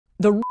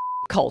the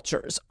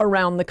cultures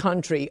around the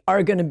country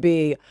are going to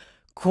be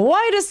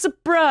quite a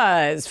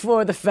surprise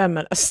for the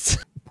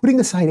feminists. Putting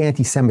aside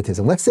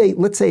anti-Semitism, let's say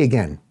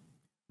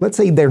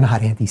they're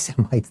not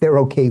anti-Semites, they're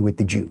okay with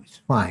the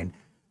Jews, fine.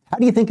 How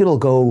do you think it'll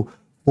go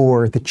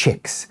for the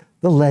chicks,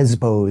 the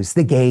lesbos,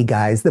 the gay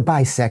guys, the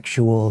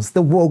bisexuals,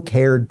 the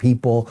woke-haired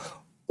people,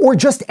 or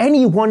just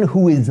anyone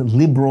who is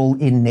liberal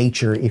in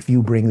nature if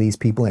you bring these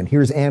people in?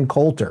 Here's Ann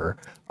Coulter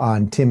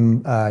on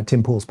Tim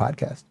Pool's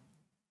podcast.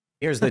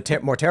 Here's the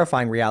more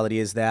terrifying reality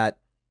is that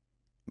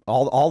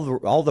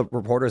all the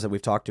reporters that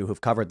we've talked to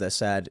who've covered this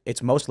said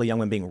it's mostly young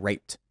women being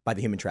raped by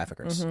the human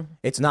traffickers. Mm-hmm.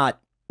 It's not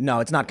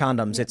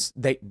condoms. It's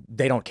they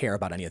don't care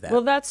about any of that.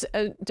 Well, that's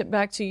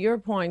back to your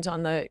point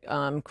on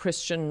the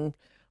Christian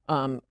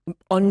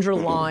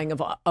underlying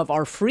of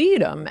our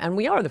freedom, and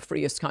we are the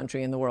freest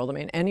country in the world. I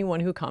mean,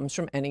 anyone who comes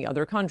from any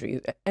other country,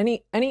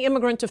 any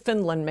immigrant to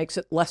Finland makes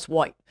it less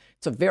white.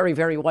 It's a very,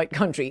 very white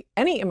country.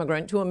 Any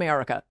immigrant to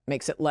America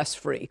makes it less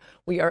free.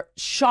 We are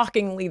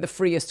shockingly the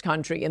freest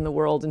country in the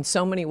world in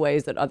so many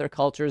ways that other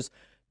cultures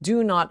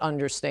do not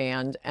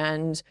understand.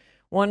 And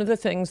one of the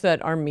things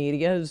that our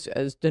media, as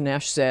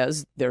Dinesh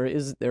says, there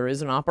is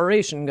an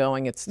operation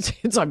going.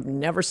 It's I've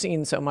never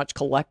seen so much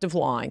collective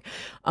lying.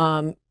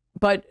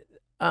 But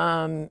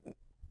the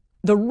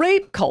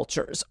rape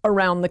cultures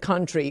around the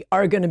country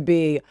are going to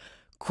be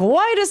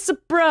quite a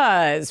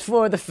surprise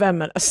for the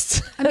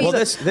feminists. I mean,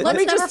 let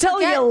me just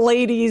tell you,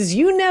 ladies,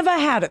 you never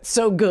had it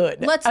so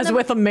good as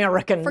with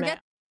American men.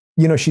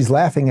 You know, she's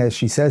laughing as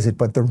she says it,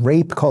 but the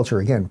rape culture,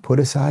 again, put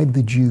aside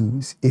the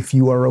Jews. If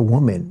you are a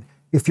woman,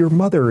 if your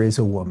mother is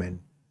a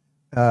woman,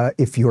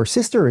 if your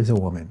sister is a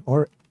woman,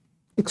 or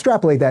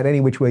extrapolate that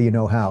any which way you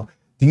know how,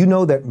 do you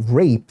know that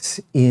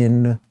rapes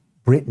in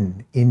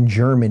Britain, in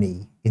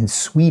Germany, in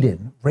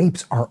Sweden,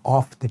 rapes are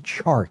off the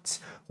charts?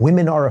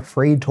 Women are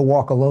afraid to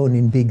walk alone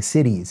in big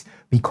cities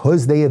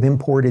because they have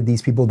imported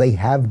these people. They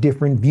have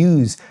different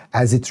views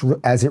as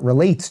it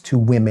relates to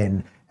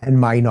women and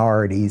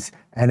minorities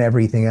and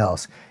everything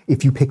else.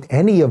 If you picked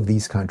any of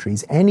these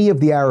countries, any of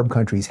the Arab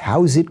countries,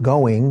 how's it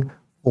going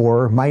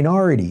for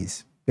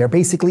minorities? There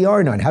basically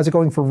are none. How's it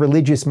going for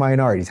religious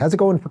minorities? How's it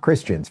going for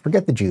Christians?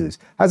 Forget the Jews.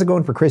 How's it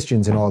going for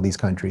Christians in all these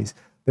countries?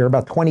 There are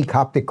about 20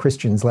 Coptic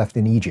Christians left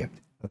in Egypt.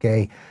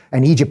 Okay,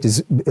 and Egypt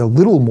is a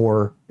little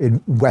more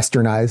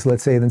westernized,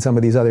 let's say, than some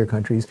of these other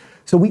countries.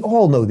 So we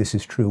all know this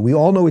is true. We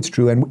all know it's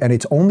true, and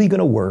it's only going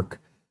to work,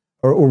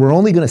 or we're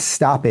only going to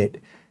stop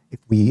it if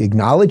we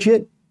acknowledge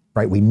it,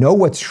 right? We know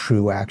what's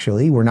true,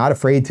 actually. We're not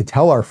afraid to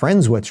tell our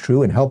friends what's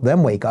true and help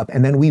them wake up,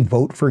 and then we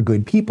vote for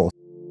good people.